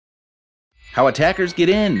how attackers get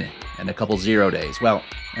in, and a couple 0 days. Well,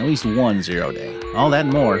 at least one 0 day. All that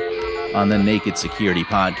and more on the Naked Security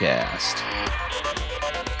Podcast.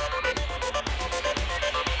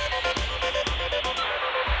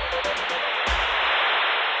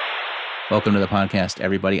 Welcome to the podcast,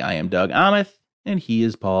 everybody. I am Doug Aamoth, and he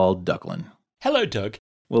is Paul Ducklin. Hello, Doug.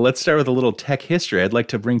 Well, let's start with a little tech history. I'd like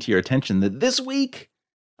to bring to your attention that this week,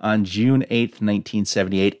 on June 8th,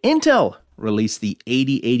 1978, Intel released the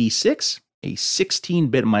 8086, a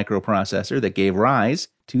 16-bit microprocessor that gave rise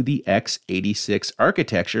to the x86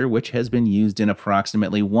 architecture, which has been used in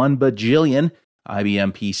approximately 1 bajillion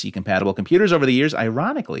IBM PC-compatible computers over the years.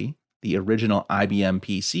 Ironically, the original IBM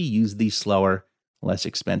PC used the slower, less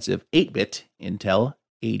expensive 8-bit Intel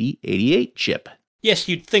 8088 chip. Yes,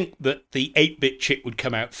 you'd think that the 8-bit chip would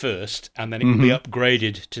come out first, and then it would be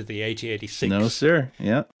upgraded to the 8086. No, sir.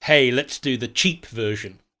 Yeah. Hey, let's do the cheap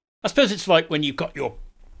version. I suppose it's like when you've got your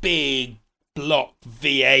big block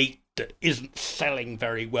V8 that isn't selling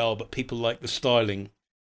very well, but people like the styling.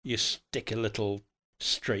 You stick a little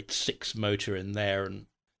straight 6 motor in there and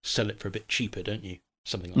sell it for a bit cheaper, don't you?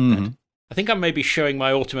 Something like that. I think I'm maybe showing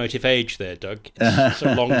my automotive age there, Doug. It's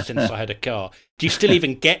so long since I had a car. Do you still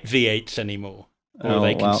even get V8s anymore? Or are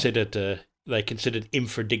they considered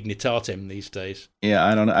infra dignitatem these days? Yeah,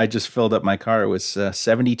 I don't know. I just filled up my car. It was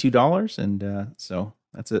 $72, and so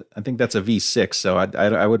that's it. I think that's a V6. So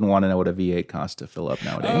I wouldn't want to know what a V8 costs to fill up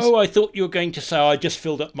nowadays. Oh, I thought you were going to say I just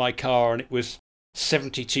filled up my car and it was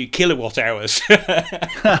 72 kilowatt hours.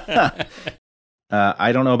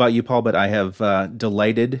 I don't know about you, Paul, but I have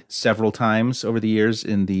delighted several times over the years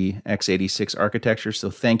in the x86 architecture.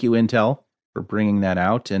 So thank you, Intel, for bringing that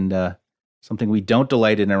out. And something we don't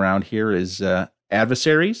delight in around here is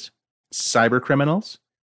adversaries, cyber criminals.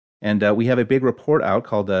 And we have a big report out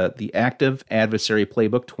called the Active Adversary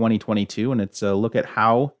Playbook 2022. And it's a look at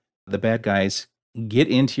how the bad guys get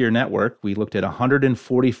into your network. We looked at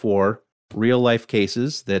 144 real-life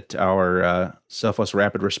cases that our Sophos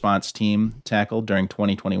Rapid Response team tackled during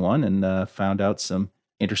 2021 and found out some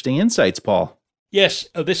interesting insights, Paul. Yes,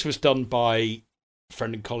 this was done by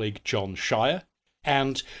friend and colleague John Shire.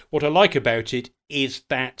 And what I like about it is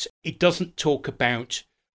that it doesn't talk about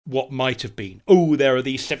what might have been. Oh, there are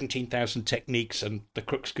these 17,000 techniques and the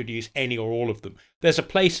crooks could use any or all of them. There's a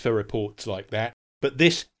place for reports like that. But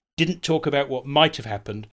this didn't talk about what might have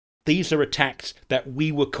happened. These are attacks that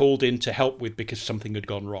we were called in to help with because something had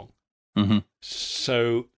gone wrong.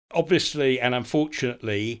 So obviously and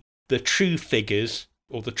unfortunately, the true figures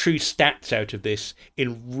or the true stats out of this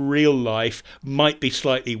in real life might be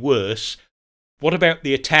slightly worse. What about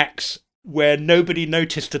the attacks where nobody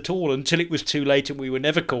noticed at all until it was too late and we were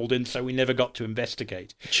never called in, so we never got to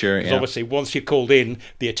investigate? Sure, because obviously once you're called in,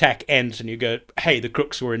 the attack ends and you go, hey, the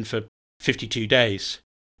crooks were in for 52 days.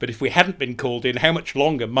 But if we hadn't been called in, how much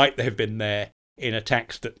longer might they have been there in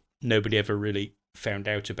attacks that nobody ever really found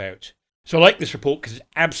out about? So I like this report because it's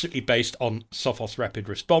absolutely based on Sophos Rapid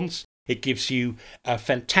Response. It gives you a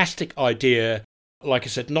fantastic idea, like I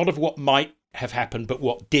said, not of what might have happened, but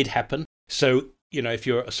what did happen. So, you know, if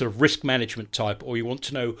you're a sort of risk management type or you want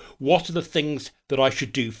to know what are the things that I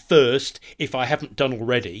should do first if I haven't done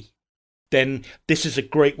already, then this is a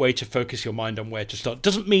great way to focus your mind on where to start.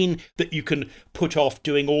 Doesn't mean that you can put off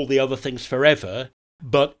doing all the other things forever,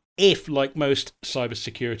 but if, like most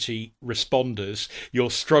cybersecurity responders,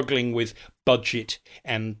 you're struggling with budget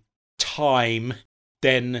and time,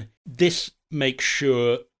 then this makes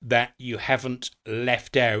sure that you haven't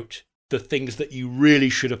left out the things that you really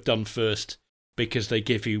should have done first because they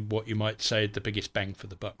give you what you might say the biggest bang for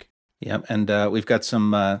the buck. Yep, and we've got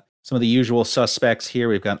some of the usual suspects here.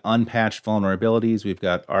 We've got unpatched vulnerabilities. We've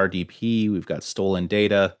got RDP. We've got stolen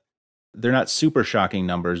data. They're not super shocking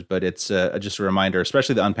numbers, but it's just a reminder,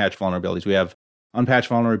 especially the unpatched vulnerabilities. We have unpatched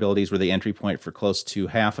vulnerabilities were the entry point for close to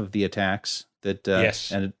half of the attacks that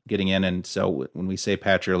ended getting in. And so when we say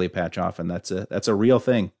patch early, patch often, that's a real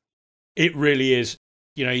thing. It really is.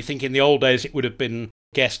 You know, you think in the old days it would have been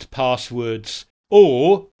guessed passwords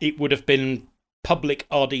or it would have been public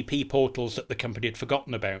RDP portals that the company had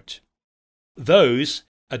forgotten about. Those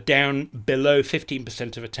are down below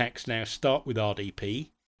 15% of attacks now start with RDP,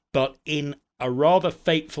 but in a rather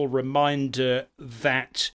fateful reminder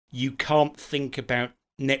that you can't think about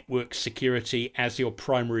network security as your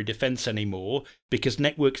primary defense anymore because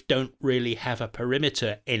networks don't really have a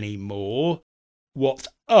perimeter anymore. What's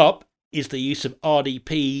up is the use of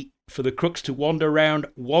RDP for the crooks to wander around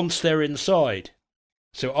once they're inside.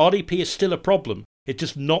 So RDP is still a problem. It's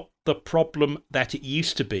just not the problem that it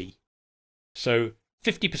used to be. So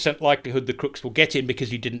 50% likelihood the crooks will get in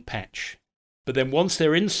because you didn't patch. But then once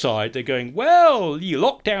they're inside, they're going, well, you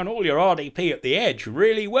locked down all your RDP at the edge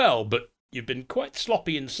really well, but you've been quite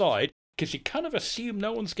sloppy inside because you kind of assume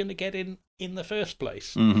no one's going to get in the first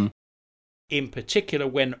place. Mm-hmm. In particular,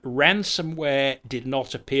 when ransomware did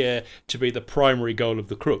not appear to be the primary goal of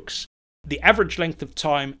the crooks, the average length of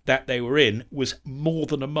time that they were in was more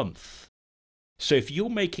than a month. So if you're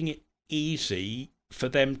making it easy for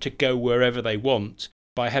them to go wherever they want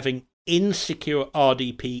by having insecure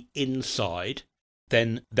RDP inside,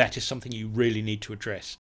 then that is something you really need to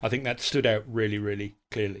address. I think that stood out really, really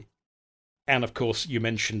clearly. And of course, you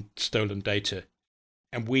mentioned stolen data.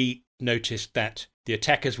 And we noticed that the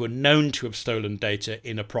attackers were known to have stolen data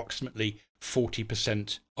in approximately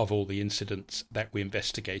 40% of all the incidents that we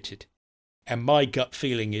investigated. And my gut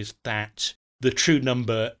feeling is that the true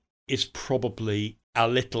number is probably a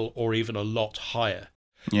little or even a lot higher.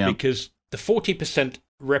 Yeah. Because the 40%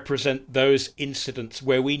 represent those incidents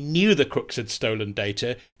where we knew the crooks had stolen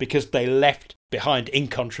data because they left behind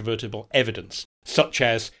incontrovertible evidence, such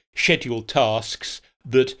as scheduled tasks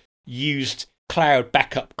that used cloud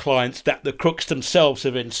backup clients that the crooks themselves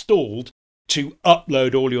have installed to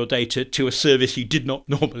upload all your data to a service you did not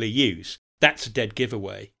normally use. That's a dead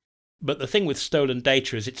giveaway. But the thing with stolen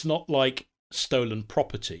data is it's not like stolen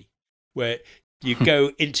property, where you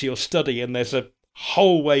go into your study and there's a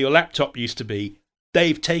hole where your laptop used to be.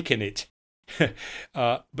 They've taken it.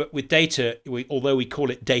 But with data, although we call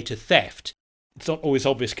it data theft, it's not always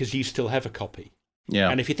obvious because you still have a copy. Yeah.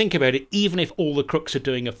 And if you think about it, even if all the crooks are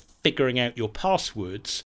doing are figuring out your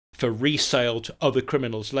passwords for resale to other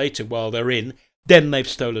criminals later while they're in, then they've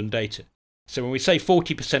stolen data. So when we say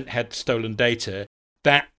 40% had stolen data,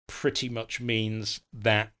 that pretty much means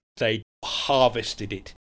that they harvested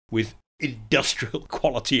it with industrial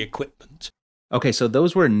quality equipment. Okay, so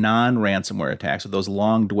those were non-ransomware attacks with those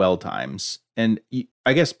long dwell times. And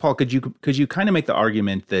I guess, Paul, could you kind of make the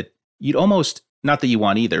argument that you'd almost, not that you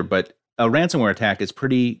want either, but a ransomware attack is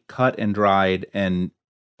pretty cut and dried and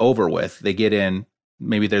over with. They get in,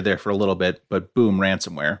 maybe they're there for a little bit, but boom,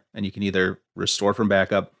 ransomware. And you can either restore from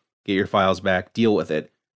backup, get your files back, deal with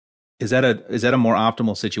it. Is that a more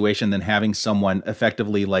optimal situation than having someone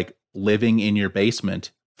effectively like living in your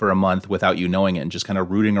basement for a month without you knowing it and just kind of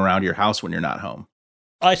rooting around your house when you're not home?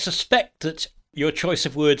 I suspect that your choice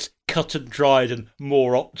of words, cut and dried and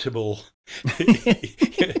more optimal.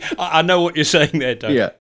 I know what you're saying there, Doug.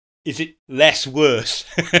 Yeah. Is it less worse?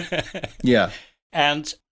 Yeah.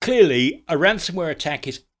 And clearly, a ransomware attack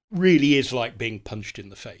really is like being punched in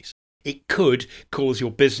the face. It could cause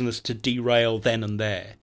your business to derail then and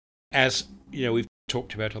there. As we've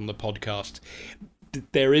talked about on the podcast,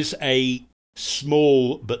 there is a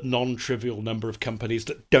small but non-trivial number of companies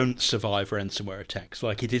that don't survive ransomware attacks.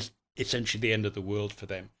 Like, it is essentially the end of the world for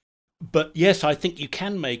them. But yes, I think you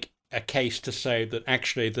can make a case to say that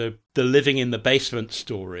actually the living in the basement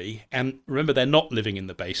story, and remember, they're not living in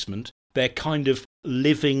the basement, they're kind of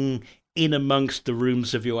living in amongst the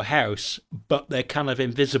rooms of your house, but they're kind of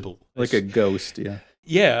invisible. Like a ghost, yeah.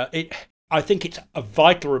 Yeah, I think it's a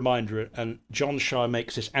vital reminder, and John Shire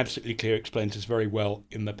makes this absolutely clear, explains this very well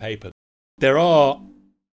in the paper. There are,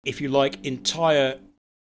 if you like, entire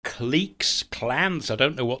cliques, clans, I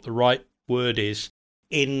don't know what the right word is,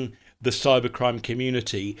 in the cybercrime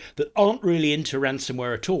community that aren't really into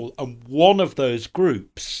ransomware at all. And one of those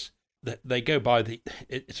groups, that they go by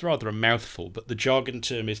it's rather a mouthful, but the jargon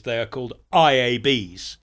term is they are called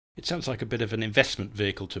IABs. It sounds like a bit of an investment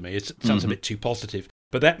vehicle to me. It sounds a bit too positive.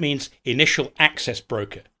 But that means initial access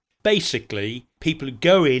broker. Basically, people who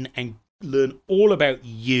go in and learn all about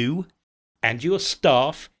you and your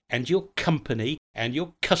staff and your company and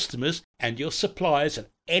your customers and your suppliers and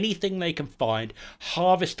anything they can find,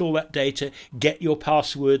 harvest all that data, get your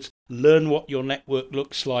passwords, learn what your network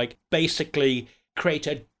looks like, basically create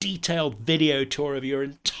a detailed video tour of your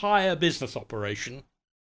entire business operation,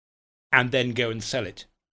 and then go and sell it.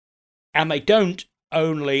 And they don't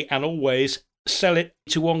only and always sell it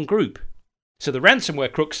to one group. So the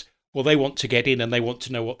ransomware crooks, well, they want to get in and they want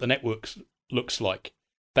to know what the network looks like.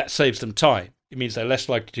 That saves them time. It means they're less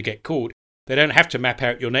likely to get caught. They don't have to map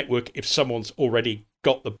out your network if someone's already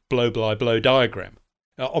got the blow-by-blow diagram.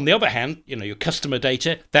 On the other hand, your customer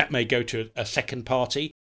data, that may go to a second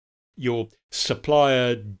party. Your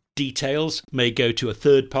supplier details may go to a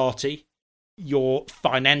third party. Your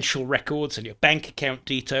financial records and your bank account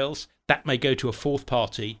details, that may go to a fourth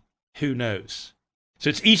party. Who knows? So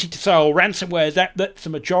it's easy to say, ransomware, is that's the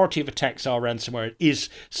majority of attacks are ransomware. It is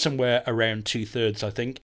somewhere around 2/3, I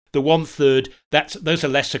think. The 1/3, those are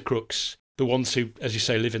lesser crooks, the ones who, as you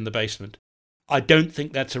say, live in the basement. I don't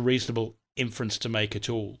think that's a reasonable inference to make at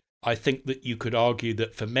all. I think that you could argue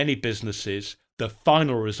that for many businesses, the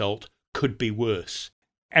final result could be worse.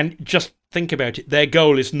 And just think about it. Their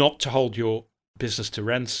goal is not to hold your business to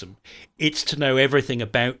ransom. It's to know everything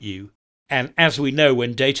about you. And as we know,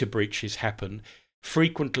 when data breaches happen,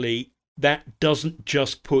 frequently that doesn't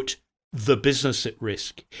just put the business at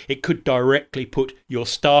risk. It could directly put your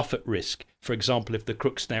staff at risk. For example, if the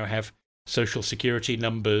crooks now have social security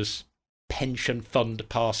numbers, pension fund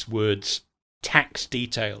passwords, tax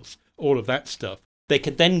details, all of that stuff, they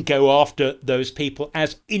could then go after those people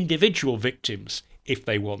as individual victims if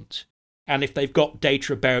they want. And if they've got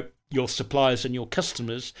data about your suppliers and your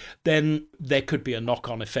customers, then there could be a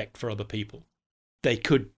knock-on effect for other people. They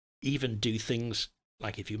could even do things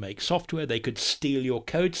like, if you make software, they could steal your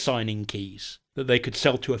code signing keys that they could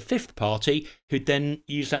sell to a fifth party who'd then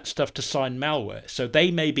use that stuff to sign malware. So they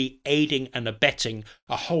may be aiding and abetting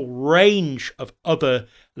a whole range of other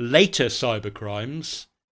later cybercrimes,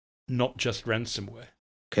 not just ransomware.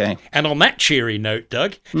 Okay. And on that cheery note,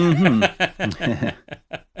 Doug,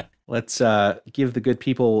 let's give the good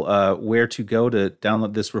people where to go to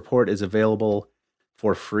download this report. Is available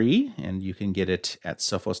for free, and you can get it at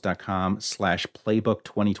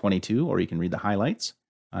sophos.com/playbook2022, or you can read the highlights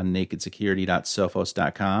on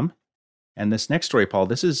nakedsecurity.sophos.com. And this next story, Paul,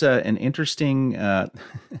 this is an interesting,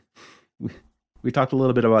 we talked a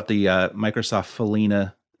little bit about the Microsoft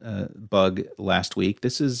Felina bug last week.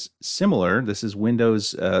 This is similar. This is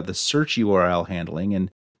Windows, the search URL handling. And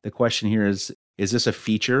the question here is this a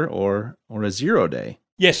feature or a 0-day?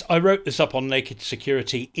 Yes, I wrote this up on Naked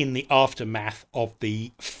Security in the aftermath of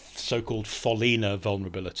the so-called Felina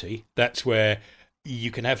vulnerability. That's where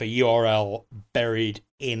you can have a URL buried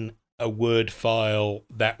in a Word file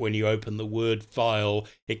that when you open the Word file,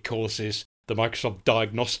 it causes the Microsoft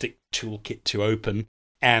Diagnostic Toolkit to open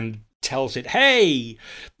and tells it, hey,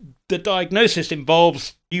 the diagnosis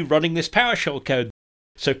involves you running this PowerShell code.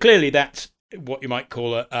 So clearly that's what you might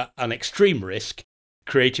call an extreme risk,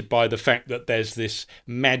 created by the fact that there's this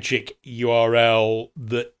magic URL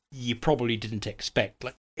that you probably didn't expect.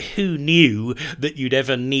 Like, who knew that you'd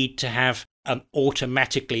ever need to have an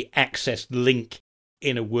automatically accessed link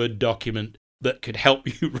in a Word document that could help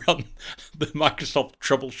you run the Microsoft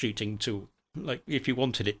troubleshooting tool? Like, if you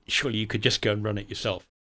wanted it, surely you could just go and run it yourself.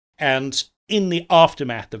 And in the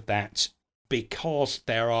aftermath of that, because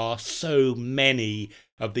there are so many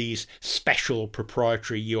of these special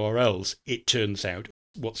proprietary URLs, it turns out,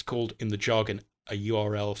 what's called in the jargon a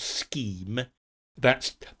URL scheme.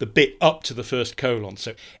 That's the bit up to the first colon.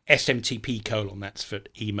 So SMTP : that's for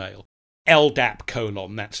email.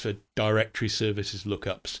 LDAP : that's for directory services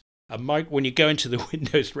lookups. And when you go into the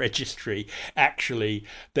Windows registry, actually,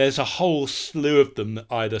 there's a whole slew of them that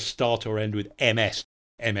either start or end with MS.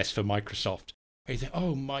 MS for Microsoft. And you think,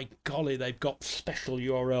 oh my golly, they've got special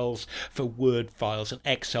URLs for Word files and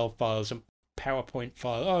Excel files and PowerPoint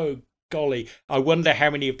files. Oh golly, I wonder how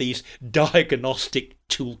many of these diagnostic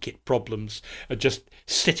toolkit problems are just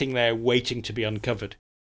sitting there waiting to be uncovered.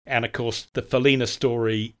 And of course, the Felina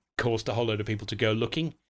story caused a whole load of people to go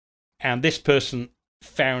looking. And this person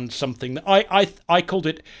found something that I called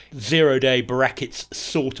it 0-day brackets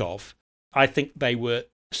sort of. I think they were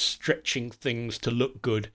stretching things to look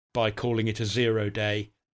good by calling it a 0-day.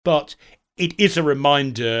 But it is a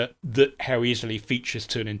reminder that how easily features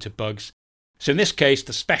turn into bugs. So in this case,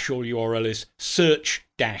 the special URL is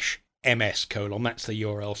search-ms : that's the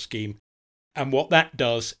URL scheme. And what that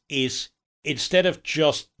does is, instead of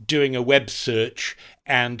just doing a web search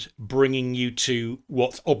and bringing you to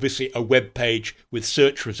what's obviously a web page with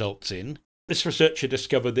search results in, this researcher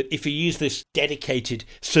discovered that if you use this dedicated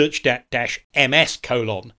search-ms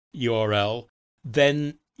URL,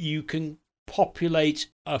 then you can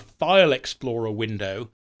populate a file explorer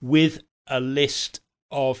window with a list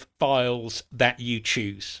of files that you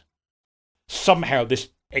choose. Somehow this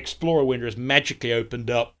Explorer window is magically opened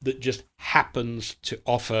up that just happens to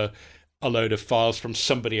offer a load of files from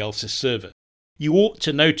somebody else's server. You ought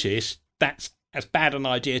to notice that's as bad an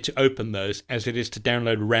idea to open those as it is to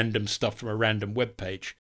download random stuff from a random web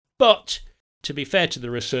page. But to be fair to the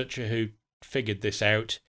researcher who figured this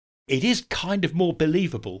out, it is kind of more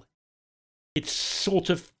believable. It's sort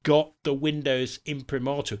of got the Windows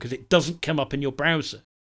imprimatur because it doesn't come up in your browser.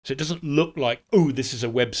 So it doesn't look like, oh, this is a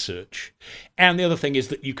web search. And the other thing is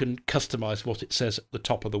that you can customize what it says at the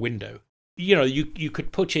top of the window. You know, you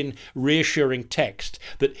could put in reassuring text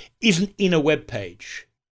that isn't in a web page.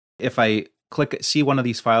 If I see one of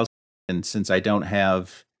these files, and since I don't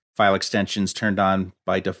have file extensions turned on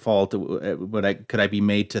by default, could I be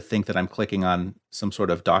made to think that I'm clicking on some sort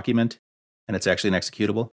of document and it's actually an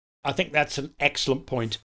executable? I think that's an excellent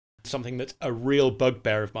point. something that's a real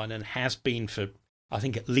bugbear of mine and has been for, I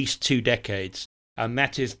think, at least 2 decades. And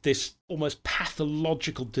that is this almost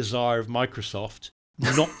pathological desire of Microsoft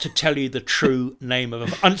not to tell you the true name of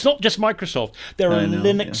and it's not just Microsoft. There are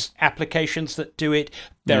Linux applications that do it.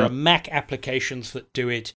 There are Mac applications that do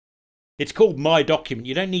it. It's called My Document.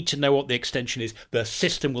 You don't need to know what the extension is. The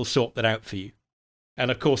system will sort that out for you. And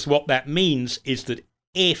of course, what that means is that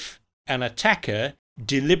if an attacker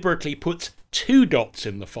deliberately puts 2 dots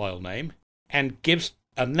in the file name and gives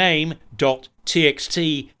a name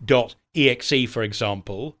 .txt.exe, for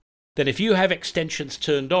example, then if you have extensions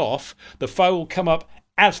turned off, the file will come up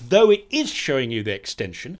as though it is showing you the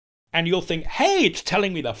extension, and you'll think, hey, it's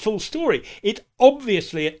telling me the full story. It's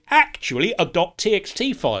obviously actually a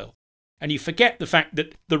 .txt file. And you forget the fact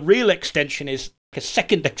that the real extension is a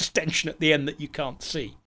second extension at the end that you can't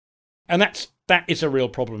see. And that is a real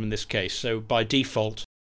problem in this case. So by default,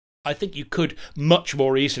 I think you could much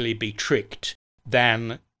more easily be tricked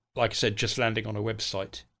than, like I said, just landing on a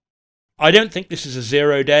website. I don't think this is a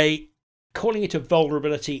 0-day. Calling it a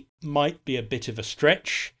vulnerability might be a bit of a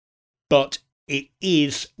stretch, but it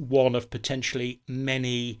is one of potentially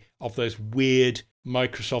many of those weird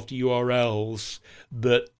Microsoft URLs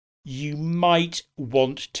that you might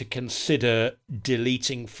want to consider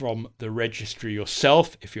deleting from the registry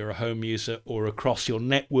yourself if you're a home user, or across your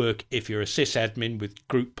network if you're a sysadmin with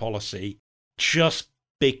group policy, just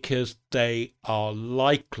because they are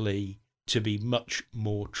likely to be much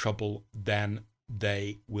more trouble than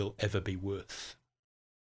they will ever be worth.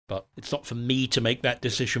 But it's not for me to make that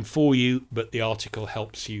decision for you, but the article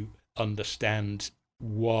helps you understand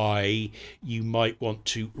why you might want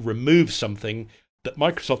to remove something that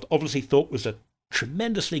Microsoft obviously thought was a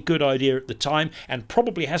tremendously good idea at the time and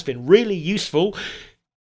probably has been really useful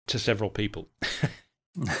to several people.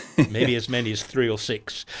 Maybe as many as 3 or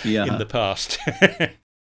 6 in the past.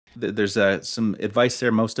 There's some advice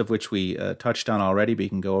there, most of which we touched on already, but you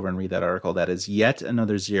can go over and read that article. That is yet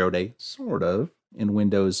another 0-day, sort of, in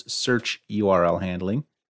Windows search URL handling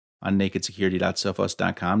on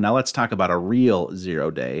nakedsecurity.sophos.com. Now let's talk about a real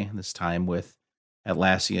 0-day, this time with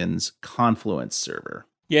Atlassian's Confluence server.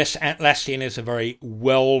 Yes, Atlassian is a very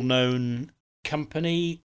well-known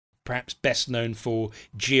company, perhaps best known for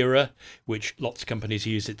Jira, which lots of companies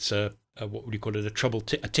use. It's a what would you call it,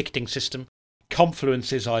 a ticketing system.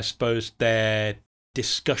 Confluence is, I suppose, their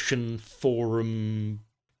discussion forum,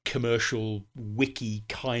 commercial wiki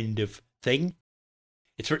kind of thing.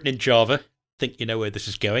 It's written in Java. I think you know where this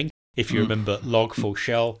is going, if you remember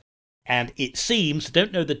Log4Shell. And it seems, I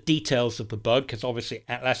don't know the details of the bug, because obviously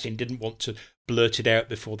Atlassian didn't want to blurt it out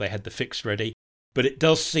before they had the fix ready, but it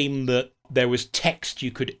does seem that there was text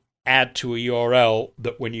you could add to a URL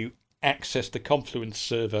that when you access the Confluence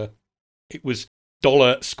server, it was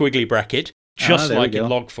 $, just like in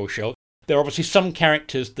Log4Shell. There are obviously some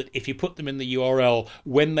characters that if you put them in the URL,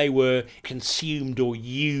 when they were consumed or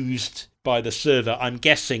used by the server, I'm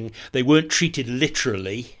guessing they weren't treated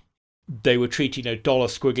literally. They were treated,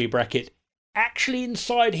 $. Actually,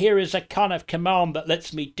 inside here is a kind of command that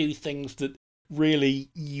lets me do things that really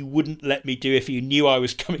you wouldn't let me do if you knew I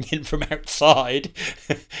was coming in from outside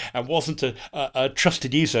and wasn't a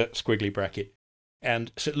trusted user, *.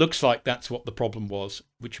 And so it looks like that's what the problem was,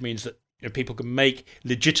 which means that people can make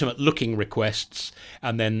legitimate looking requests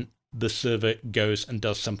and then the server goes and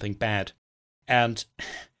does something bad. And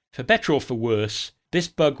for better or for worse, this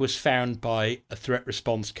bug was found by a threat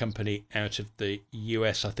response company out of the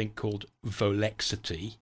US, I think called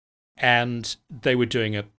Volexity. And they were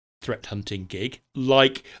doing a threat hunting gig,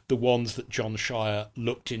 like the ones that John Shire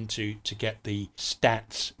looked into to get the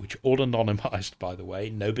stats, which are all anonymized, by the way,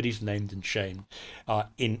 nobody's named and shamed,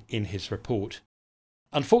 in his report.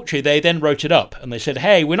 Unfortunately, they then wrote it up and they said,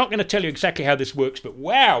 hey, we're not going to tell you exactly how this works, but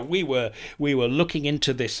wow, we were looking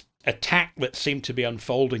into this attack that seemed to be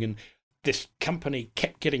unfolding, and this company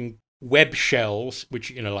kept getting web shells,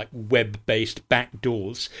 which, like web-based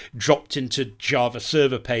backdoors, dropped into Java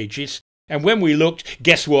server pages. And when we looked,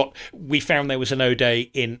 guess what? We found there was an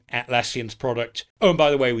O-Day in Atlassian's product. Oh, and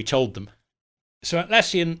by the way, we told them. So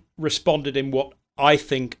Atlassian responded in what I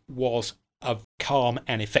think was a calm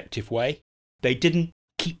and effective way. They didn't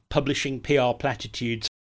keep publishing PR platitudes.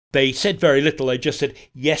 They said very little. They just said,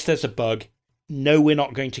 yes, there's a bug. No, we're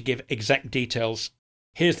not going to give exact details.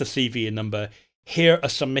 Here's the CVE number. Here are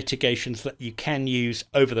some mitigations that you can use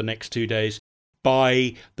over the next 2 days.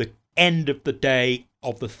 By the end of the day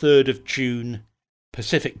of the 3rd of June,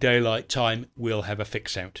 Pacific Daylight Time, we'll have a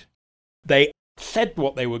fix out. They said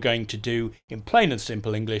what they were going to do in plain and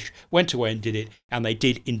simple English, went away and did it, and they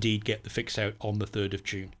did indeed get the fix out on the 3rd of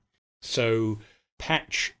June. So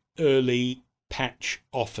patch early patch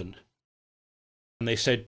often. And they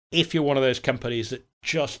said, if you're one of those companies that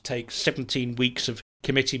just takes 17 weeks of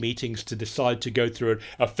committee meetings to decide to go through an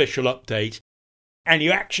official update, and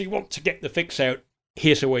you actually want to get the fix out,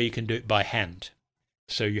 here's a way you can do it by hand.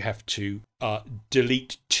 So you have to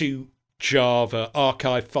delete 2 Java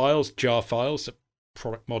archive files, jar files,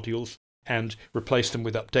 product modules, and replace them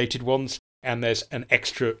with updated ones. And there's an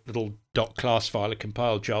extra little .class file, a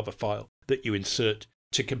compiled Java file, that you insert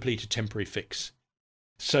to complete a temporary fix.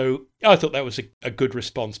 So I thought that was a good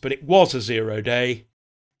response, but it was a 0 day.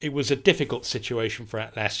 It was a difficult situation for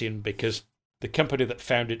Atlassian because the company that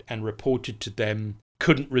found it and reported to them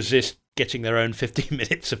couldn't resist getting their own 15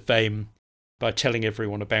 minutes of fame by telling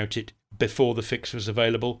everyone about it before the fix was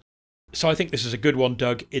available. So I think this is a good one,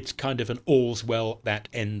 Doug. It's kind of an all's well that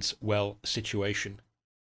ends well situation.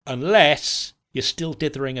 Unless you're still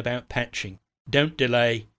dithering about patching. Don't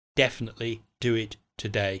delay. Definitely do it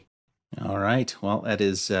today. All right. Well, that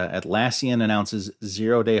is Atlassian announces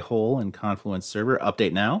 0-day hole in Confluence Server.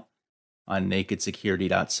 Update now on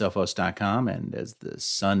nakedsecurity.sophos.com. And as the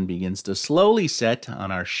sun begins to slowly set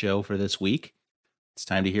on our show for this week, it's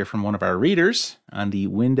time to hear from one of our readers on the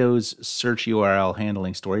Windows search URL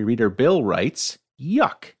handling story. Reader Bill writes,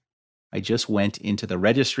 "Yuck. I just went into the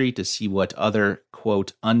registry to see what other,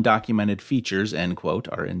 quote, undocumented features, end quote,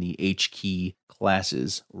 are in the HKey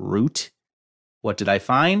class's root. What did I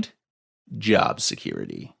find? Job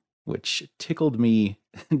security," which tickled me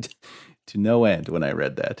to no end when I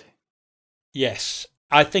read that. Yes,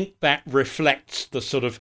 I think that reflects the sort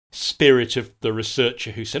of spirit of the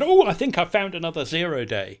researcher who said, "Oh, I think I found another 0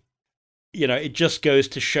 day." You know, it just goes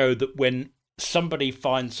to show that when somebody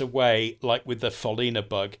finds a way, like with the Follina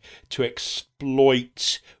bug, to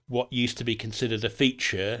exploit what used to be considered a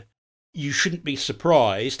feature, you shouldn't be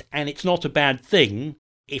surprised, and it's not a bad thing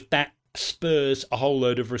if that spurs a whole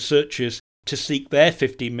load of researchers to seek their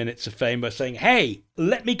 15 minutes of fame by saying, "Hey,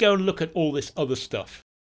 let me go and look at all this other stuff."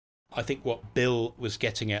 I think what Bill was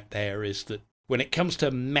getting at there is that when it comes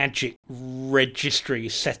to magic registry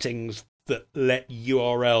settings that let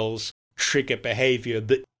URLs trigger behavior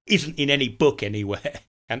that isn't in any book anywhere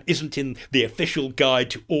and isn't in the official guide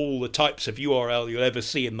to all the types of URL you'll ever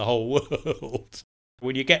see in the whole world,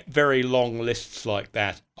 when you get very long lists like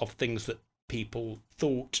that of things that people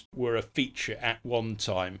thought were a feature at one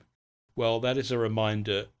time, well, that is a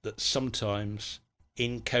reminder that sometimes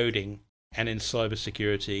in coding and in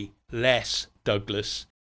cybersecurity, less, Douglas,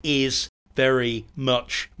 is very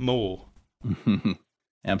much more.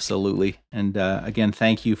 Absolutely. And again,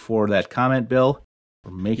 thank you for that comment, Bill,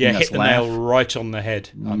 for making us laugh. Hit the nail right on the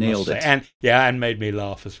head. Nailed it. And made me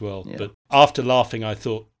laugh as well. Yeah. But after laughing, I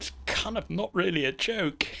thought, it's kind of not really a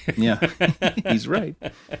joke. Yeah, he's right.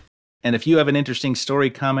 And if you have an interesting story,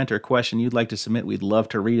 comment, or question you'd like to submit, we'd love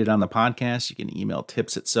to read it on the podcast. You can email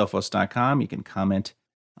tips@sophos.com. You can comment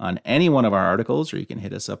on any one of our articles, or you can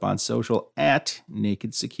hit us up on social at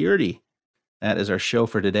Naked Security. That is our show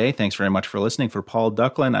for today. Thanks very much for listening. For Paul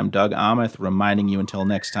Ducklin, I'm Doug Aamoth, reminding you until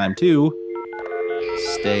next time to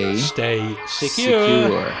stay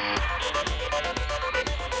secure.